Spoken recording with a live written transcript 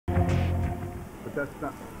but that's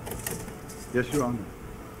not... Yes, Your Honor.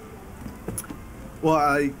 Well,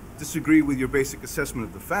 I disagree with your basic assessment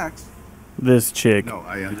of the facts. This chick. No,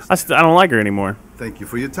 I understand. I don't like her anymore. Thank you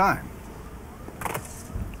for your time.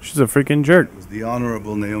 She's a freaking jerk. It was the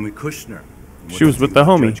Honorable Naomi Kushner. She was with the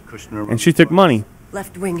homie, and she took money.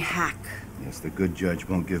 Left-wing hack. Yes, the good judge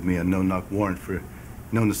won't give me a no-knock warrant for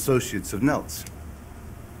known associates of Nelt's.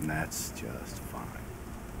 And that's just fine.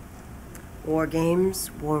 War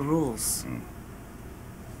games, war rules.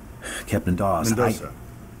 Captain Dawes, Mendoza,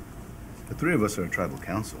 the three of us are a tribal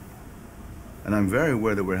council. And I'm very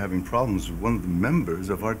aware that we're having problems with one of the members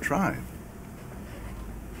of our tribe.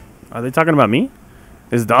 Are they talking about me?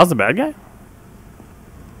 Is Dawes the bad guy?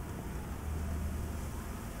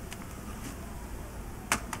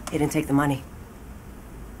 He didn't take the money.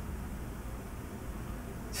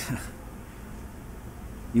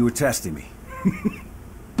 You were testing me.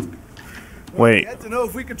 Well, Wait. we had to know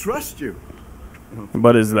if we could trust you.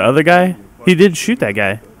 But is the other guy? He did shoot that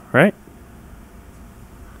guy, right?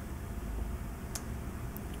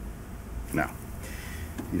 Now,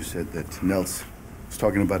 you said that Nelt's was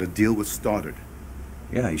talking about a deal with Stoddard.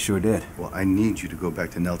 Yeah, he sure did. Well, I need you to go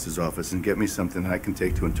back to Nelt's office and get me something I can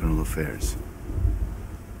take to internal affairs.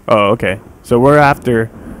 Oh, okay. So we're after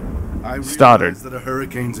I Stoddard. realize that a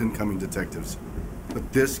hurricane's incoming, detectives.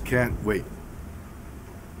 But this can't wait.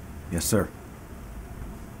 Yes, sir.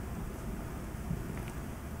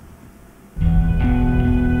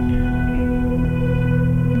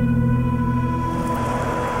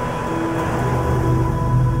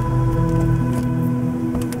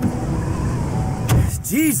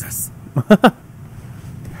 Jesus!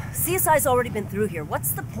 CSI's already been through here.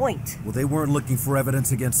 What's the point? Well, they weren't looking for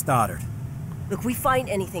evidence against Stoddard. Look, we find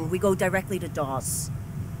anything, we go directly to Dawes.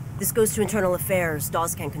 This goes to internal affairs.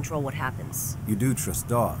 Dawes can't control what happens. You do trust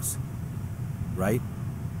Dawes, right?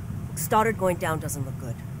 Stoddard going down doesn't look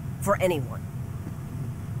good. For anyone.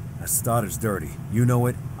 Stoddard's dirty. You know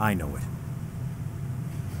it, I know it.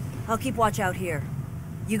 I'll keep watch out here.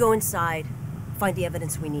 You go inside, find the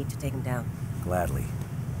evidence we need to take him down. Gladly.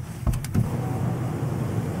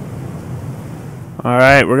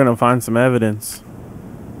 Alright, we're gonna find some evidence.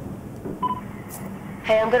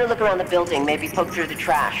 Hey, I'm gonna look around the building, maybe poke through the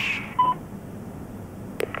trash.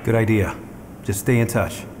 Good idea. Just stay in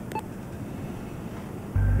touch.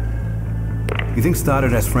 You think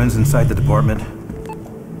Stoddard has friends inside the department?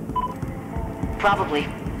 Probably.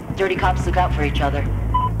 Dirty cops look out for each other.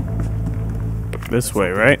 This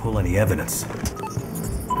way, right? Pull any evidence.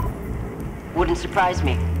 Wouldn't surprise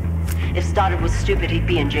me. If Stoddard was stupid, he'd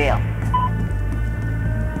be in jail.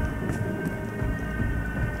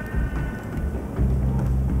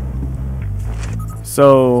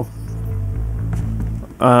 So,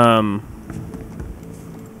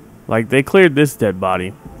 like they cleared this dead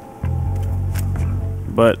body,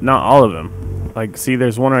 but not all of them. Like, see,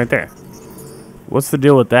 there's one right there. What's the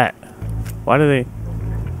deal with that? Why do they?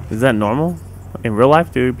 Is that normal? In real life,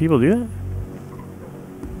 do people do that?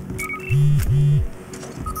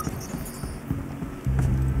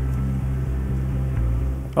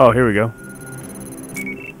 Oh, here we go.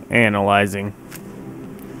 Analyzing.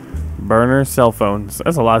 Burner cell phones.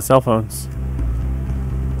 That's a lot of cell phones.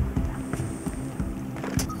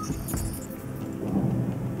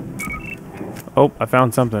 Oh, I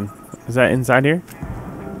found something. Is that inside here?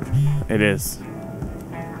 It is.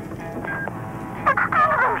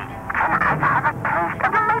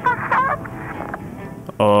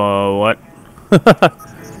 Oh, what?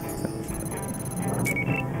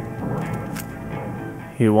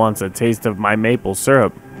 He wants a taste of my maple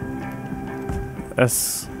syrup.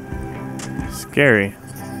 That's scary.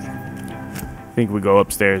 I think we go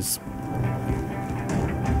upstairs.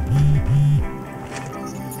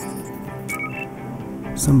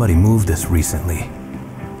 Somebody moved this recently.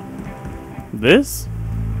 This?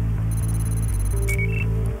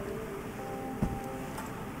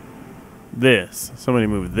 This. Somebody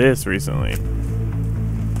moved this recently.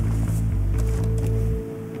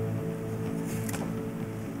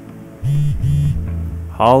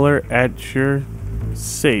 Holler at your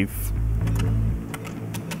safe.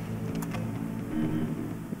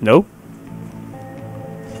 Nope.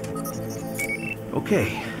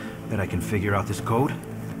 Okay, bet I can figure out this code.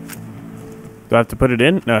 Do I have to put it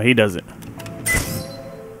in? No, he doesn't.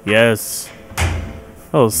 Yes.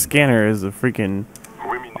 Oh, scanner is a freaking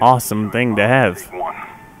awesome thing to have.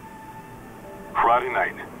 Friday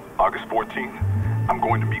night, August 14th. I'm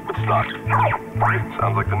going to meet with Stoddard.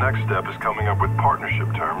 Sounds like the next step is coming up with partnership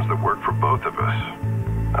terms that work for both of us.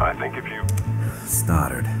 I think if you...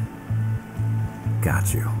 Stoddard.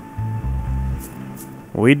 Got you.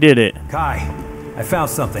 We did it. Kai, I found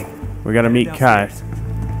something. We gotta meet Kai. Downstairs.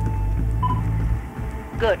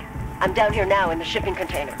 Good. I'm down here now in the shipping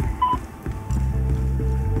container.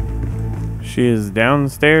 She is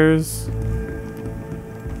downstairs.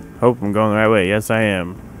 Hope I'm going the right way. Yes, I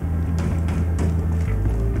am.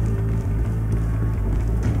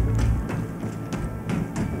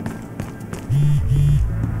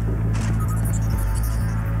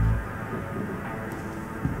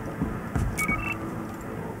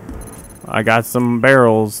 I got some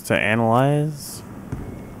barrels to analyze.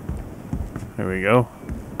 There we go.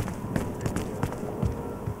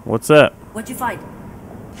 What's up? What'd you find?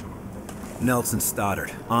 Nelson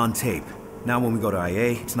Stoddard, on tape. Now when we go to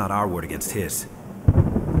IA, it's not our word against his.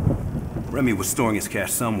 Remy was storing his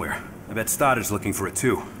cash somewhere. I bet Stoddard's looking for it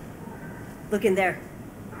too. Look in there.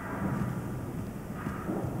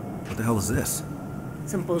 What the hell is this?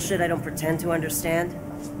 Some bullshit I don't pretend to understand.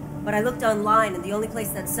 But I looked online, and the only place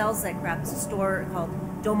that sells that crap is a store called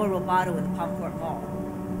Domo Roboto in the Popcorn Mall.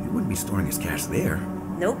 He wouldn't be storing his cash there.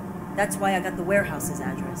 Nope. That's why I got the warehouse's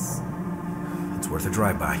address. It's worth a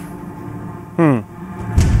drive-by.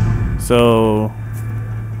 So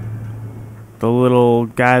the little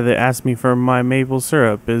guy that asked me for my maple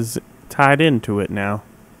syrup is tied into it now.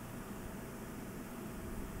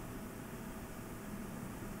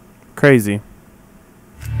 Crazy.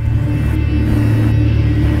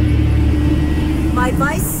 My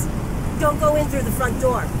advice? Don't go in through the front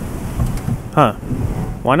door. Huh.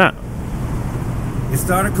 Why not? If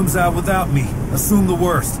Stoddard comes out without me, assume the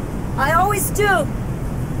worst. I always do!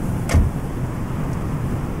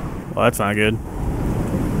 Well, that's not good.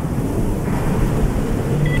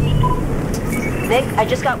 Nick, I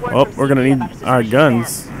just got word Oh, from we're gonna CP need about a our suspicious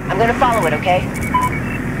guns. van. I'm gonna follow it, okay?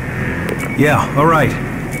 Yeah, alright.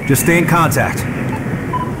 Just stay in contact.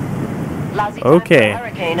 Lousy time Okay. for a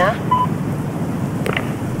hurricane, huh?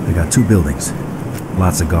 They got 2 buildings.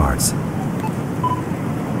 Lots of guards.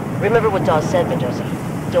 Remember what Dawes said, Mendoza.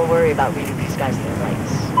 Don't worry about reading these guys their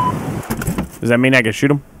rights. Does that mean I can shoot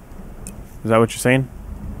them? Is that what you're saying?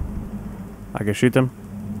 I can shoot them?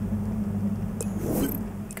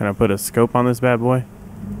 Can I put a scope on this bad boy?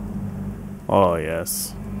 Oh,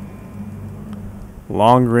 yes.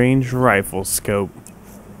 Long-range rifle scope.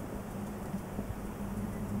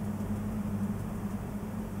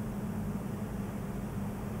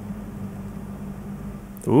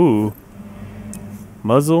 Ooh.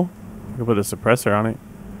 Muzzle? I can put a suppressor on it.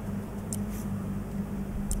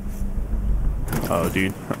 Oh,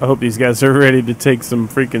 dude. I hope these guys are ready to take some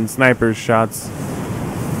freaking sniper shots.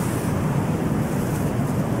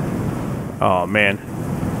 Oh, man.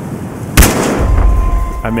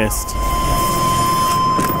 I missed.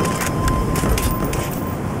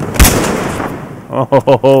 Oh,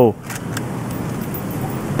 ho, ho.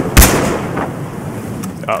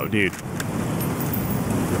 Oh, dude.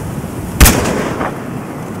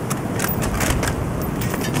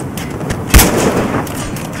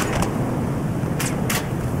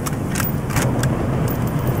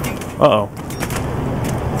 Uh-oh.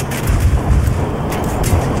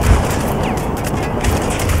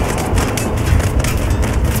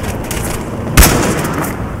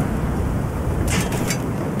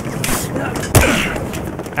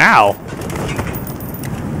 Ow.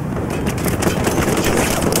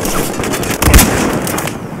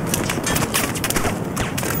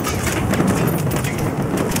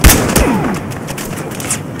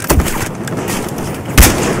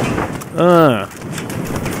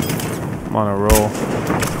 I'm on a roll.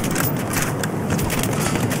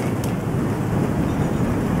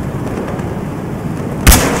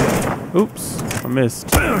 Oops, I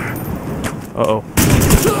missed. Uh-oh.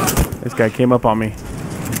 This guy came up on me.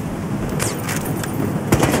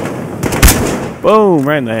 Boom,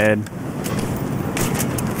 right in the head.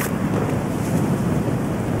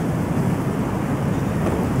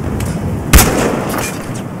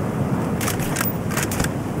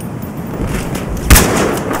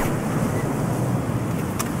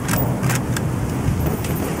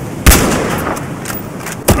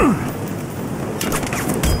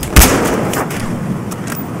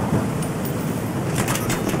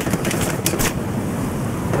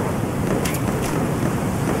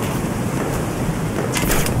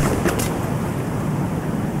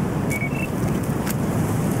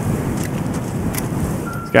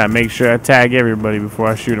 Gotta make sure I tag everybody before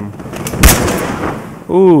I shoot them.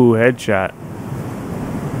 Ooh, headshot.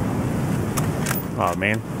 Oh,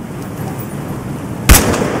 man.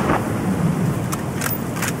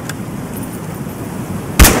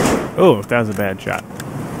 Oh, that was a bad shot.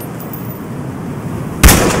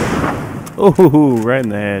 Oh, right in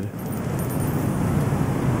the head.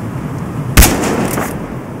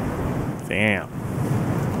 Damn.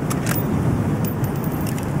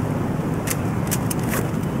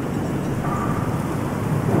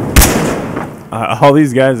 All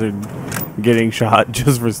these guys are getting shot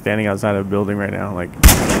just for standing outside of a building right now. Like,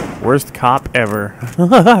 worst cop ever.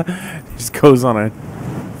 Just goes on a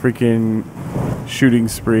freaking shooting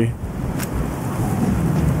spree.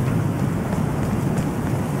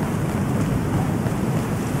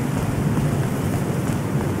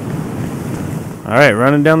 Alright,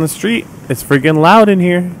 running down the street. It's freaking loud in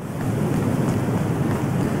here.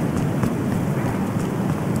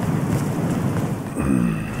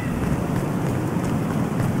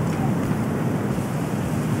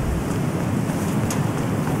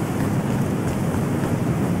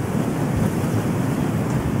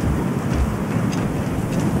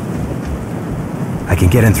 I can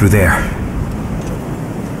get in through there.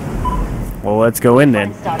 Well, let's go in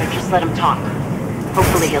then. Just let him talk.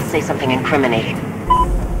 Hopefully he'll say something incriminating.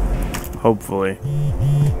 Hopefully.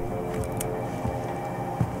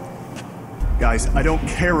 Guys, I don't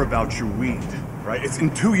care about your weed, right? It's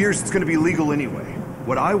in 2 years, it's gonna be legal anyway.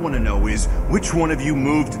 What I want to know is, which one of you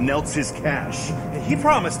moved Neltz's cash? He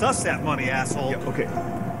promised us that money, asshole. Yeah, okay.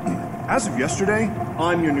 As of yesterday,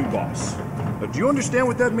 I'm your new boss. Do you understand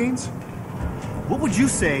what that means? What would you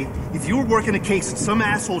say if you were working a case and some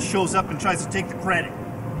asshole shows up and tries to take the credit?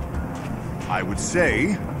 I would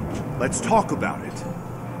say, let's talk about it.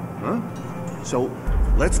 Huh? So,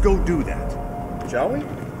 let's go do that. Shall we?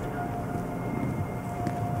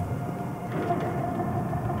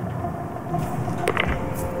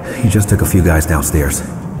 He just took a few guys downstairs.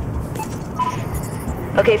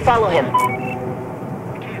 Okay, follow him.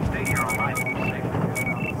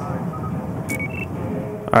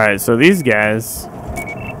 Alright, so these guys...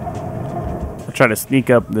 I'll try to sneak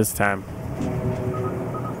up this time.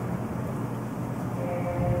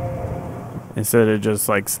 Instead of just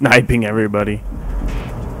like sniping everybody.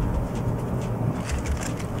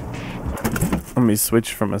 Let me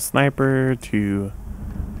switch from a sniper to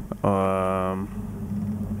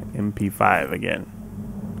MP5 again.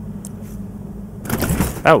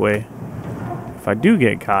 That way, if I do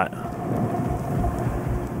get caught,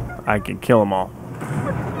 I can kill them all.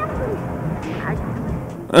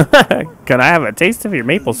 Can I have a taste of your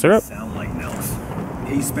maple syrup? Sound like Nels.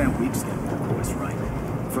 He spent weeks getting that voice right.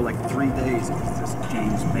 For like 3 days, it was this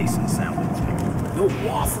James Mason sounding thing. Your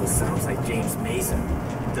waffle sounds like James Mason.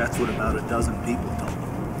 That's what about a dozen people told me.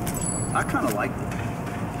 I kind of liked it.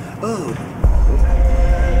 Oh.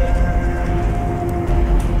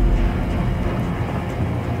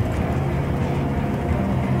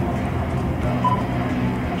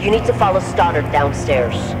 You need to follow Stoddard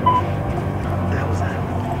downstairs.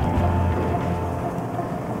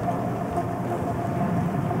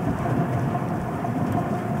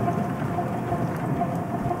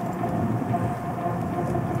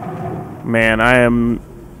 Man, I am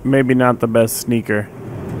maybe not the best sneaker.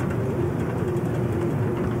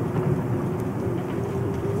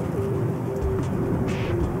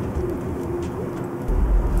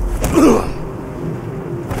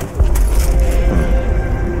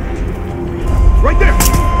 Right there!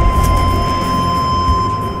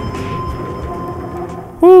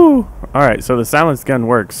 Woo! Alright, so the silence gun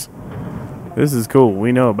works. This is cool.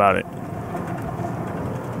 We know about it.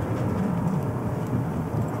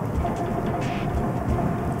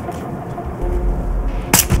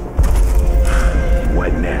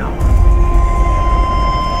 What now?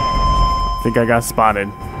 I think I got spotted.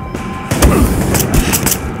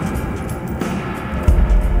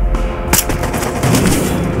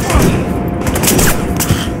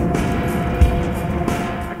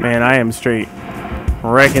 Man, I am straight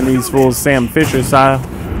wrecking these fools Sam Fisher style.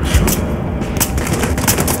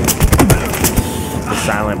 The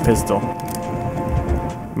silent pistol.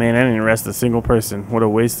 Man, I didn't arrest a single person. What a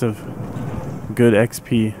waste of good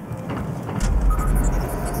XP.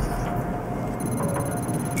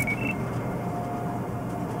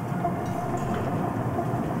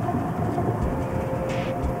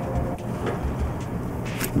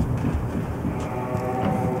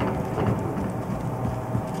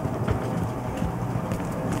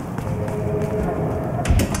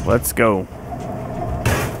 Let's go.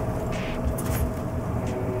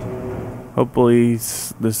 Hopefully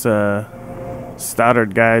this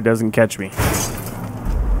Stoddard guy doesn't catch me.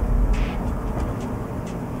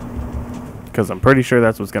 Because I'm pretty sure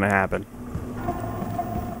that's what's going to happen.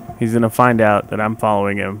 He's going to find out that I'm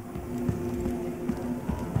following him.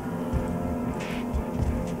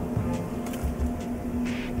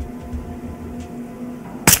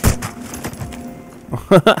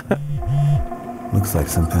 Looks like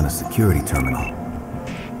some kind of security terminal.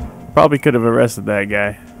 Probably could have arrested that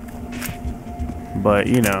guy. But,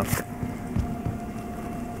 you know.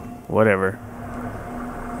 Whatever.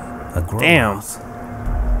 A grow Damn. house.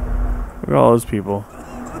 Look at all those people.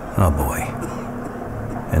 Oh boy.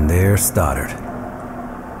 And there's Stoddard.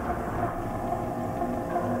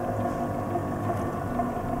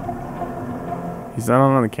 He's not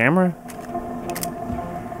on the camera?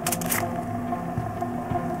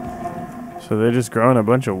 So they're just growing a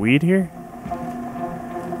bunch of weed here?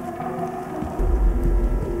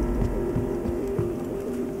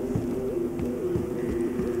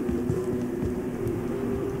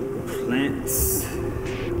 Plants.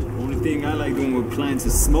 Only thing I like doing with plants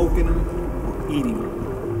is smoking them or eating them.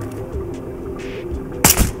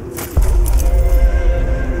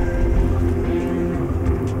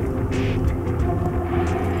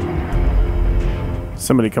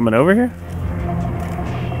 Somebody coming over here?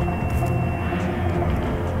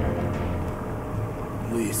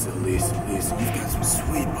 Lisa, you've got some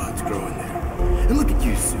sweet buds growing there. And look at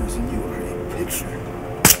you, Susan, you are a picture.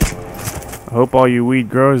 I hope all you weed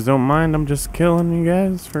growers don't mind. I'm just killing you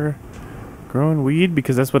guys for growing weed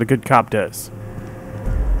because that's what a good cop does.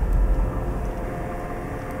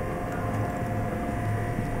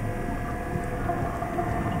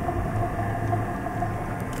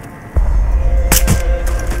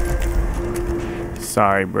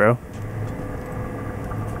 Sorry, bro.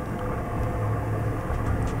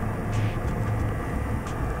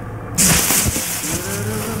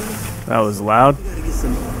 That was loud. You gotta get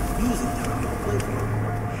some music down here to play for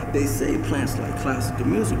you. They say plants like classical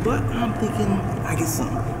music, but I'm thinking I get some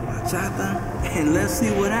bachata and let's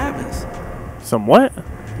see what happens. Some what?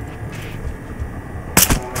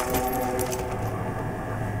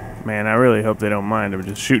 Man, I really hope they don't mind. I'm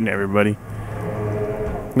just shooting everybody.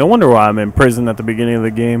 No wonder why I'm in prison at the beginning of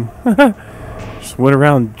the game. Just went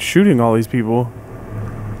around shooting all these people.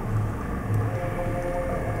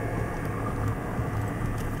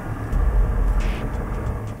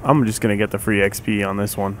 I'm just gonna get the free XP on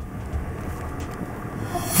this one.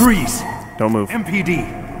 Freeze! Don't move. MPD.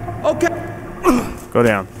 Okay. Go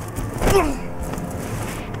down.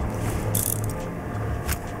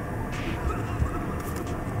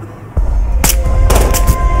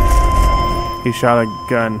 He shot a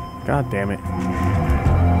gun. God damn it.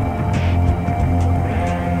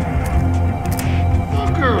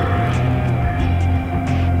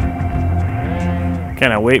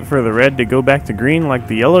 Can I wait for the red to go back to green like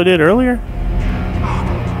the yellow did earlier?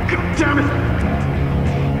 God damn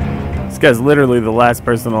it. This guy's literally the last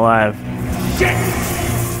person alive.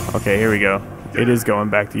 Okay, here we go. It is going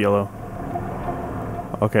back to yellow.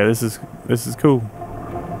 Okay, this is cool.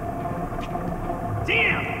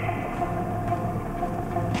 Damn.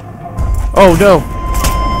 Oh no!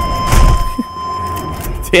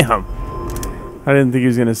 Damn. I didn't think he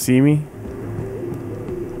was gonna see me.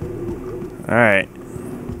 Alright.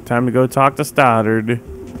 Time to go talk to Stoddard.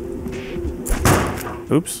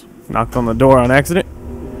 Oops. Knocked on the door on accident.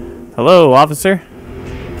 Hello, officer.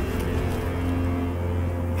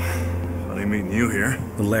 Funny meeting you here.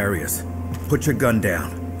 Hilarious. Put your gun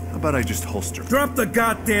down. How about I just holster? Drop the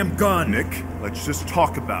goddamn gun! Nick, let's just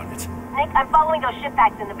talk about it. Nick, I'm following those ship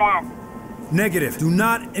packs in the van. Negative. Do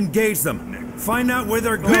not engage them. Nick. Find out where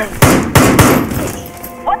they're going.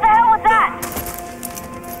 What the hell was that?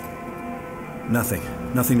 Nothing.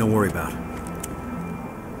 Nothing to worry about. You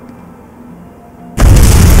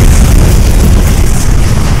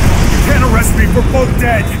can't arrest me, we're both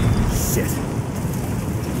dead! Shit.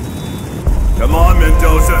 Come on,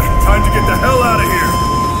 Mendoza. Time to get the hell out of here.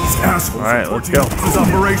 These assholes All right, are let's torching go. this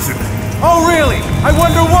operation. Oh, really? I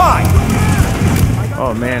wonder why.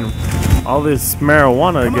 Oh man. All this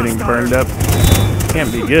marijuana getting burned up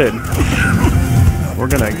can't be good. We're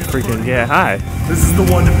gonna freaking get high. This is the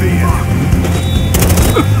one to be in.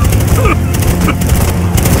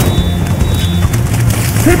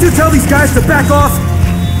 Can't you tell these guys to back off?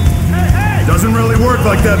 Doesn't really work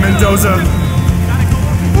like that, Mendoza.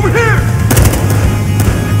 Over here!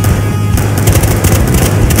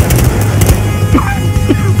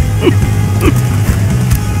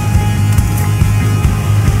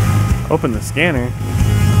 Open the scanner.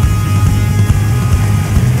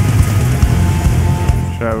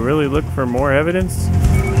 Should I really look for more evidence?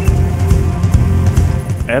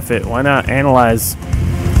 F it, why not analyze?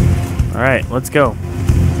 Alright, let's go.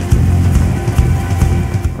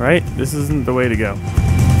 Right? This isn't the way to go.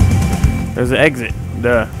 There's an exit.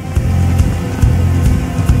 Duh.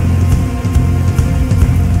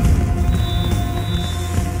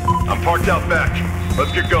 I'm parked out back.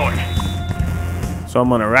 Let's get going. So I'm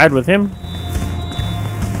gonna ride with him.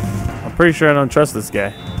 I'm pretty sure I don't trust this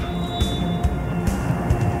guy.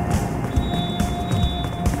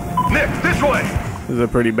 Nick, this way! This is a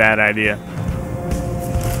pretty bad idea.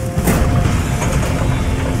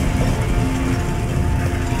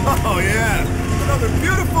 Oh, Oh, yeah. Another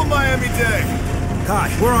beautiful Miami day. Kai,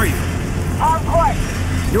 where are you? On course.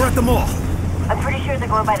 You're at the mall. I'm pretty sure they're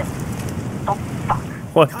going by the... Oh, fuck.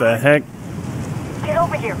 What the heck? Get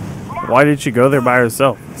over here. Now. Why did she go there by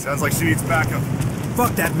herself? Sounds like she needs backup.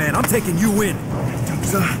 Fuck that man, I'm taking you in.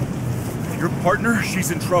 Your partner, she's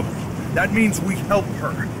in trouble. That means we help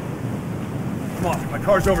her. Come on, my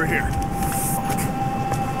car's over here.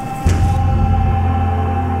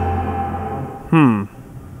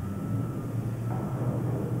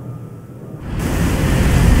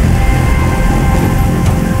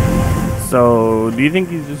 So, do you think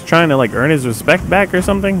he's just trying to like earn his respect back or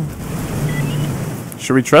something?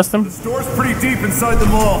 Should we trust him? The store's pretty deep inside the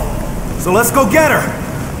mall. So let's go get her.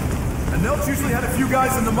 And Nels usually had a few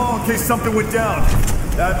guys in the mall in case something went down.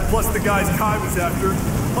 That plus the guys Kai was after,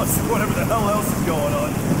 plus whatever the hell else is going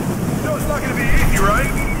on. You know it's not gonna be easy, right?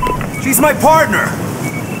 She's my partner.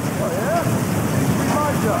 Oh yeah?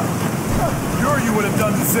 My job. Sure you would have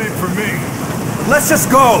done the same for me. Let's just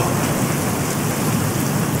go.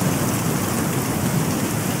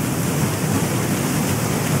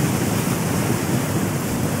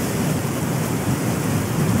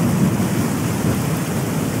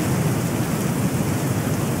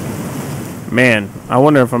 Man, I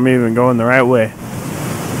wonder if I'm even going the right way.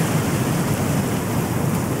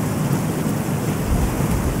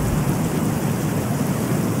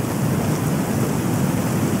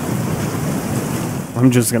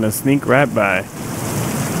 I'm just gonna sneak right by.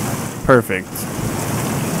 Perfect.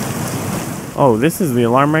 Oh, this is the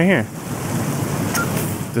alarm right here.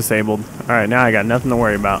 Disabled. Alright, now I got nothing to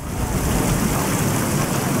worry about.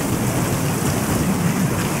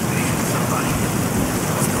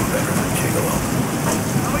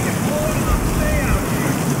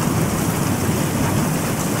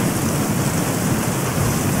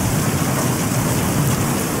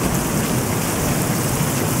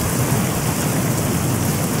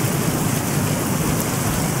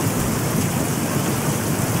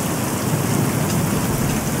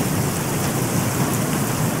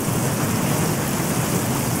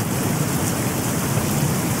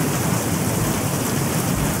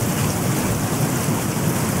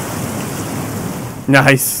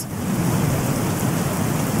 Nice.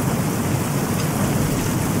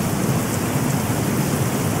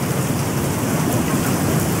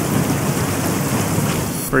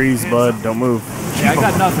 Freeze, bud. Don't move. Yeah, I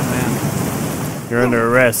got nothing, man. You're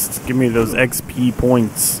under arrest. Give me those XP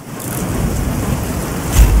points.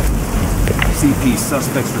 CP,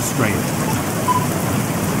 suspects restrained.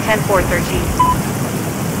 10-4-13.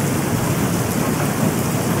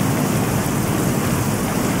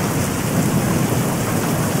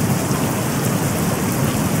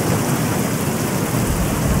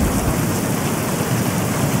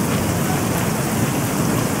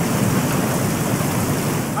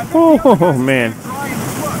 Oh, man.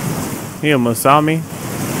 He almost saw me.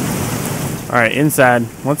 Alright, inside.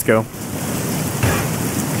 Let's go.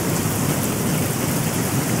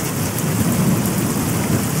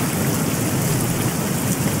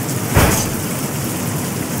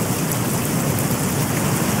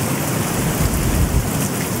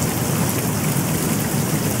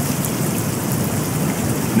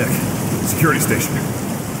 Nick, security station.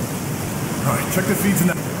 Alright, check the feeds in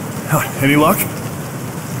that. Any luck?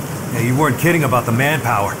 Yeah, you weren't kidding about the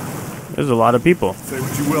manpower. There's a lot of people. Say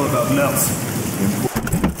what you will about Nels.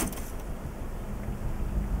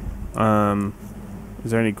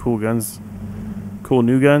 Is there any cool guns? Cool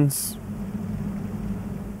new guns?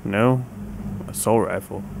 No? Assault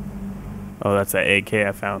rifle. Oh, that's that AK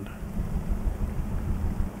I found.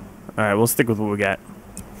 Alright, we'll stick with what we got.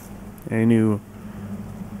 Any new...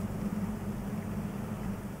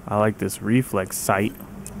 I like this reflex sight.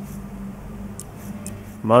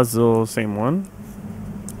 Muzzle, same one.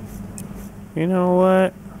 You know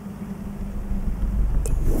what?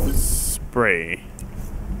 Spray.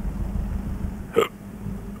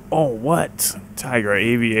 Oh, what? Tiger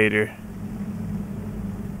Aviator.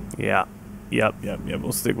 Yeah. Yep.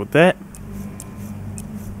 We'll stick with that.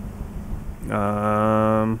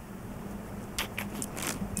 We'll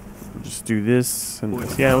just do this and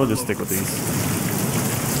this. Yeah, we'll just stick with these.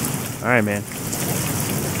 Alright, man.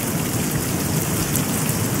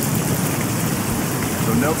 So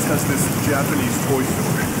Nels has this Japanese toy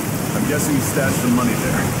store. I'm guessing he stashed some money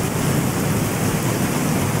there.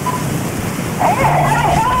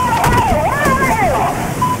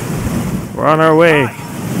 We're on our way.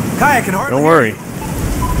 Kai, I can hardly Don't worry.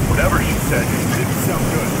 Whatever she said, it didn't sound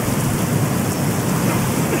good.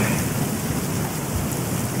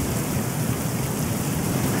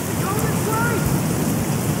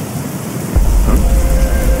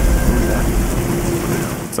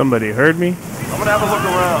 Somebody heard me? I'm gonna have a look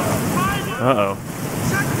around. Uh-oh.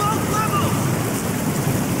 Check both levels!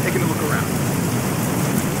 Taking a look around.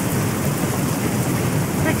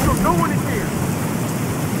 Make sure no one is here.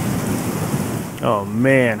 Oh,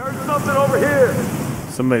 man. There's something over here.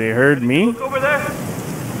 Somebody heard me? Look over there.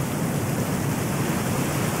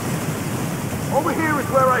 Over here is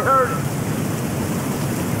where I heard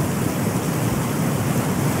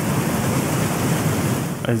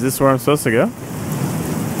it. Is this where I'm supposed to go?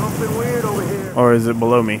 Something weird over here. Or is it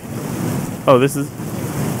below me? Oh, this is...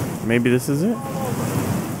 Maybe this is it?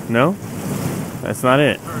 No? That's not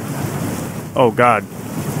it. Oh, God.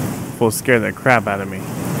 Will scare the crap out of me.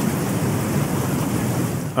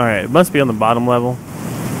 Alright, it must be on the bottom level.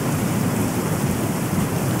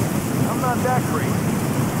 I'm not that crazy.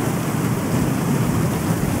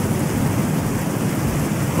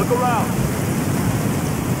 Look around.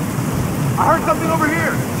 I heard something over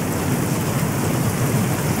here.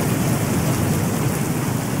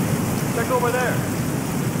 Check over there.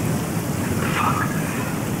 Fuck.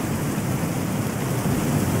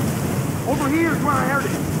 Over here is where I heard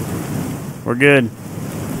it. We're good.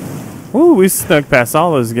 Ooh, we snuck past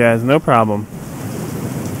all those guys, no problem.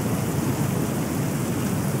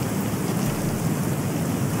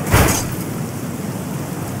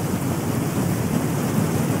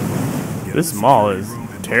 This mall is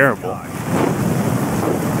terrible.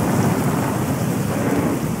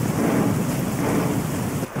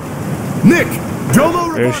 Nick!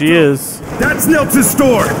 Jolo There she is. That's Nelson's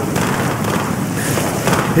store!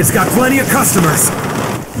 It's got plenty of customers.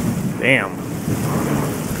 Damn.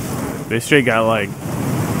 They straight got like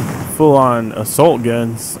full-on assault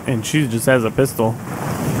guns, and she just has a pistol.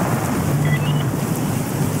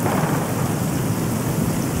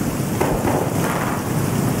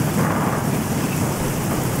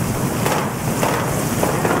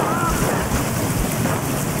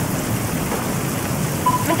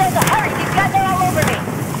 Mendoza, hurry! These guys are all over me!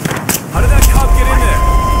 How did that cop get in there?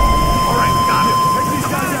 Alright, got it. Take these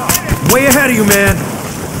guys out. Way ahead of you, man.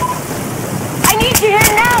 I need you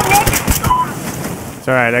here now, Nick! It's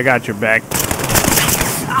alright, I got your back.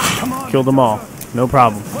 Come on. Killed them all. No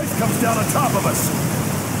problem. Place comes down on top of us.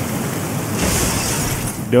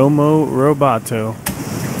 Domo Roboto.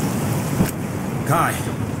 Kai.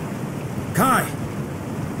 Kai.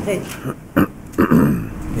 Hey,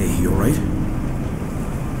 Hey, you alright?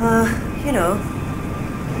 you know,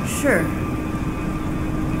 sure.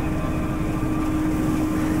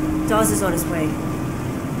 Dawes is on his way.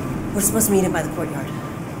 We're supposed to meet him by the courtyard.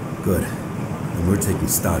 Good. And we're taking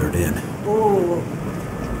Stoddard in. Whoa.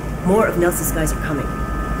 More of Nelson's guys are coming.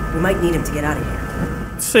 We might need him to get out of here.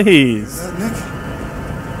 Jeez. Nick,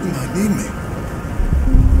 you might need me.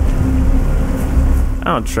 I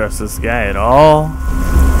don't trust this guy at all.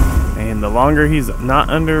 And the longer he's not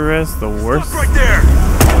under arrest, the worse. Stop right there!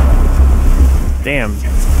 Damn.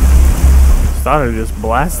 Stoddard just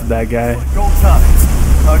blasted that guy. Gold tonics.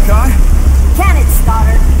 Kai? Cannon,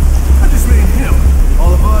 Stoddard! I just mean him.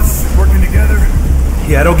 All of us working together.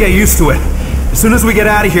 Yeah, don't get used to it. As soon as we get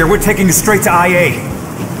out of here, we're taking you straight to IA.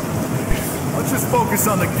 Let's just focus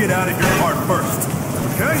on the get out of here part first.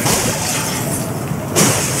 Okay?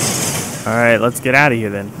 Alright, let's get out of here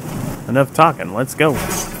then. Enough talking, let's go.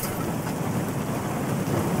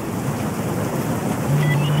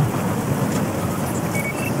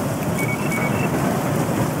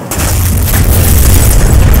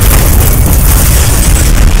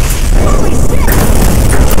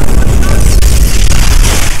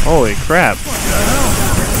 Holy crap. What the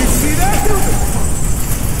hell? You see that?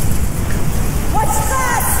 What's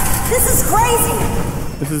that? This is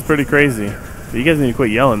crazy! This is pretty crazy. You guys need to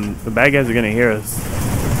quit yelling. The bad guys are gonna hear us.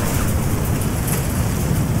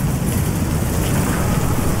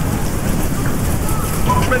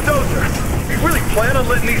 Mendoza, you really plan on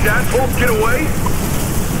letting these assholes get away?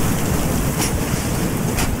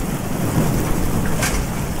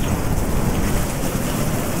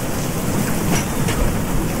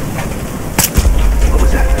 What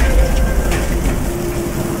was that?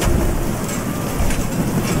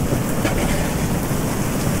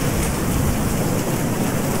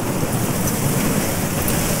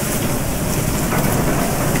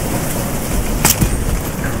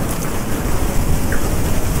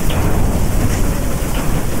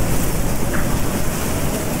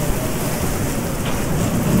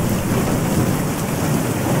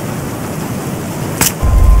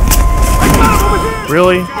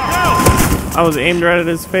 Really? I was aimed right at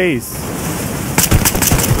his face.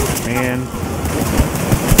 Man.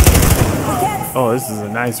 Oh, this is a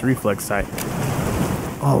nice reflex sight.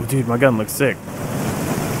 Oh, dude, my gun looks sick.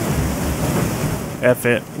 F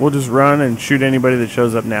it. We'll just run and shoot anybody that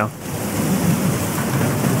shows up now.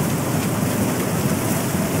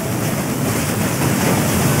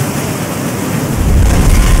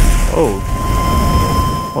 Oh.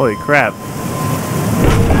 Holy crap.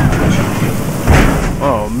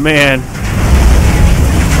 Oh, man.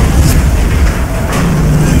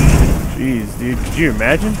 Jeez, dude. Could you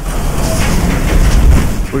imagine?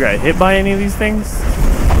 We got hit by any of these things?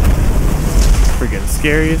 Freaking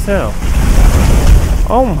scary as hell.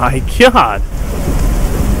 Oh my god.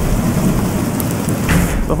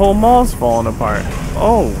 The whole mall's falling apart.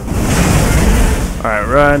 Oh. Alright,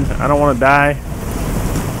 run. I don't want to die.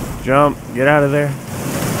 Jump. Get out of there.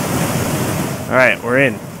 Alright, we're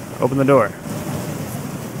in. Open the door.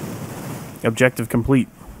 Objective complete.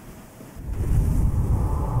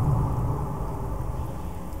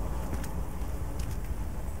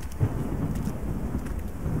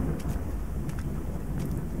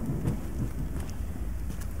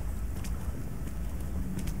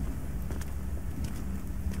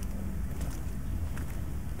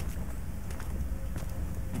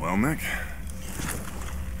 Well, Nick.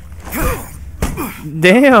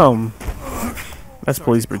 Damn. That's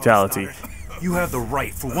police brutality. You have the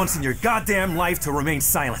right for once in your goddamn life to remain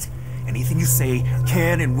silent. Anything you say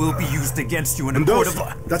can and will be used against you in a court of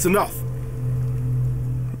law. That's enough.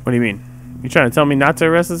 What do you mean? You trying to tell me not to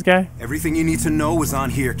arrest this guy? Everything you need to know is on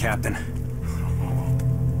here, Captain.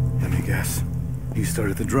 Let me guess. You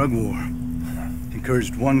started the drug war.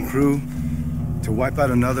 Encouraged one crew to wipe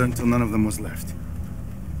out another until none of them was left.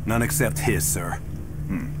 None except his, sir.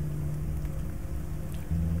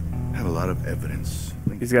 I have a lot of evidence.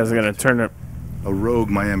 These guys are gonna turn up. A rogue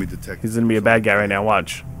Miami detective. He's gonna be a bad guy right now.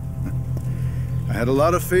 Watch. I had a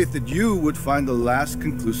lot of faith that you would find the last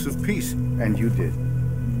conclusive piece, and you did.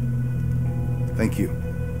 Thank you.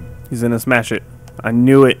 He's gonna smash it. I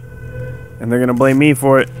knew it. And they're gonna blame me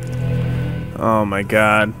for it. Oh my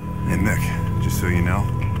god. Hey, Nick, just so you know,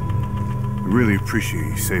 I really appreciate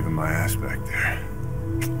you saving my ass back there.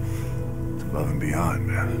 It's above and beyond,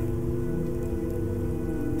 man.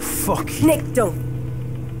 Fuck. Nick, don't.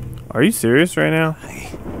 Are you serious right now?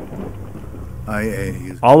 IA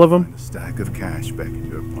is all of them? A stack of cash back at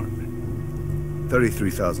your apartment.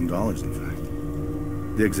 $33,000, in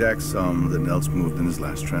fact. The exact sum that Nels moved in his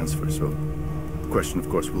last transfer. So the question, of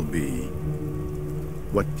course, will be,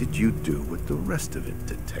 what did you do with the rest of it,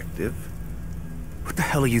 detective? What the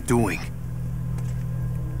hell are you doing?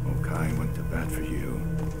 Okay, went to bat for you.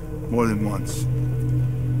 More than once.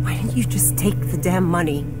 Why didn't you just take the damn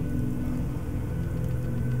money?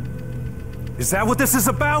 Is that what this is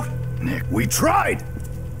about? Nick, we tried!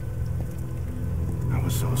 I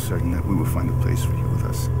was so certain that we would find a place for you with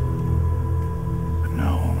us. But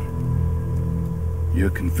no.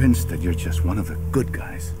 You're convinced that you're just one of the good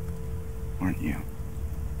guys, aren't you?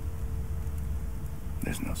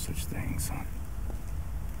 There's no such thing, son.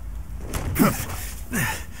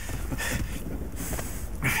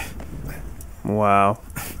 Wow.